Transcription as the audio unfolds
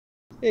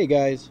Hey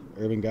guys,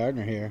 Urban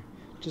Gardener here.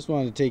 Just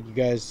wanted to take you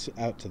guys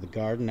out to the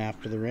garden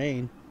after the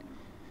rain.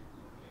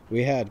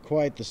 We had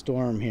quite the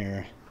storm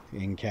here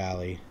in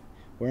Cali.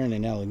 We're in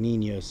an El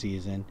Nino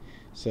season,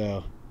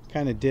 so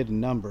kind of did a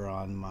number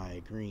on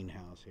my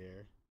greenhouse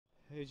here.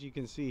 As you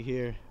can see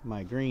here,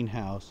 my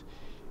greenhouse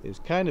is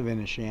kind of in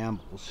a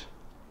shambles.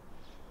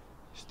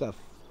 Stuff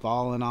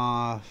falling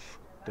off,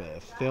 the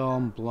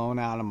film blown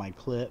out of my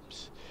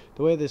clips.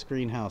 The way this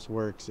greenhouse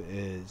works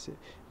is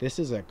this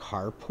is a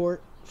carport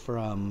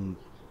from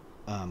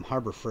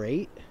Harbor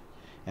Freight,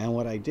 and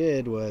what I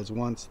did was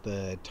once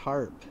the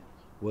tarp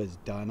was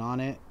done on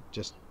it,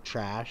 just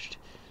trashed,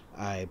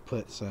 I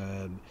put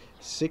some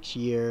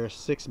 6-year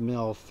 6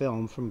 mil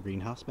film from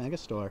Greenhouse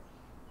Megastore.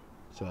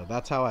 So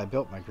that's how I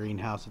built my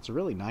greenhouse. It's a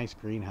really nice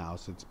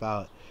greenhouse. It's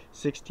about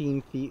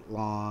 16 feet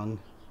long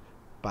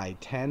by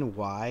 10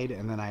 wide,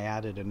 and then I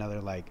added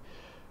another like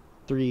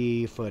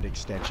 3-foot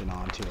extension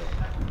onto it.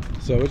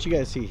 So what you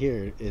guys see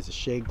here is a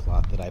shade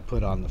cloth that I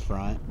put on the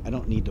front. I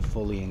don't need to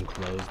fully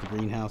enclose the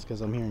greenhouse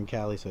because I'm here in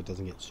Cali, so it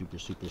doesn't get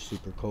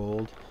super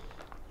cold.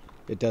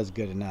 It does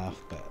good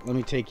enough, but let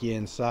me take you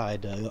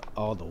inside to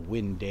all the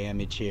wind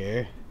damage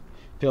here.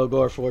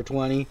 Pilgor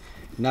 420,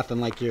 nothing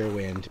like your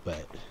wind,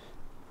 but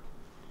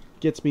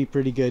gets me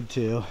pretty good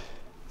too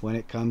when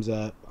it comes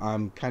up.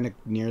 I'm kind of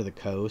near the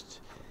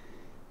coast,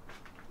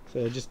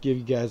 so just give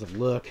you guys a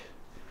look.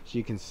 So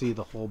you can see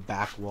the whole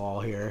back wall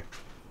here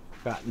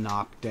got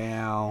knocked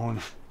down.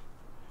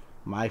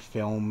 My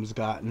film's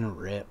gotten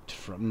ripped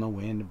from the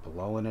wind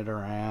blowing it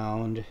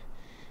around.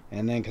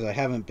 And then because I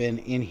haven't been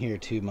in here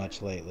too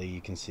much lately,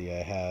 you can see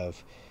I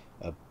have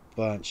a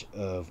bunch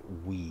of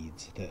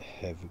weeds that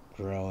have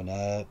grown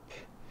up.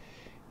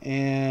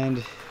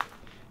 And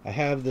I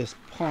have this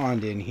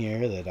pond in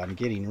here that I'm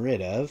getting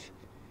rid of.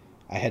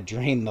 I had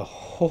drained the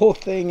whole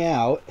thing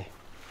out,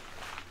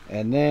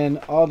 and then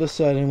all of a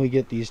sudden we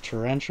get these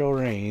torrential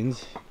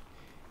rains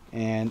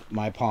and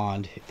my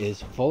pond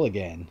is full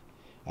again.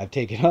 I've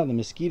taken all the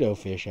mosquito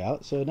fish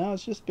out, so now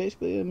it's just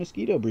basically a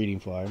mosquito breeding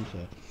farm, so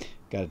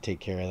got to take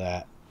care of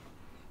that.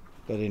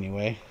 But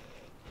anyway,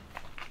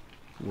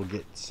 we'll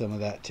get some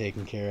of that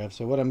taken care of.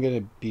 So what I'm going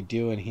to be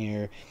doing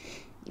here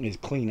is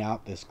clean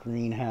out this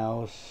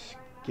greenhouse,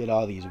 get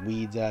all these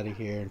weeds out of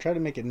here, and try to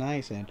make it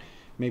nice, and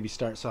maybe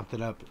start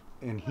something up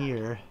in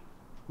here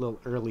a little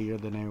earlier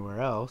than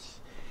anywhere else.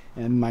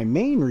 And my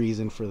main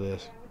reason for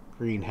this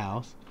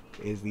greenhouse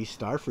is these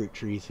starfruit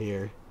trees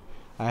here.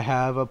 I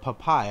have a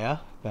papaya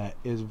that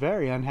is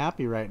very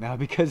unhappy right now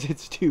because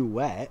it's too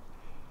wet.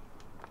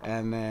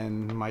 And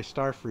then my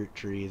starfruit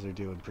trees are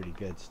doing pretty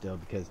good still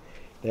because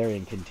they're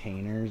in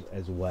containers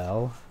as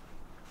well.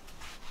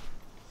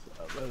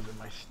 So those are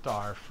my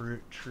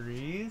starfruit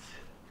trees.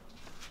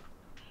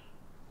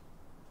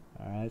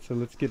 Alright, so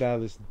let's get out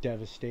of this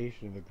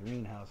devastation of a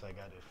greenhouse I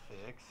got to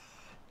fix.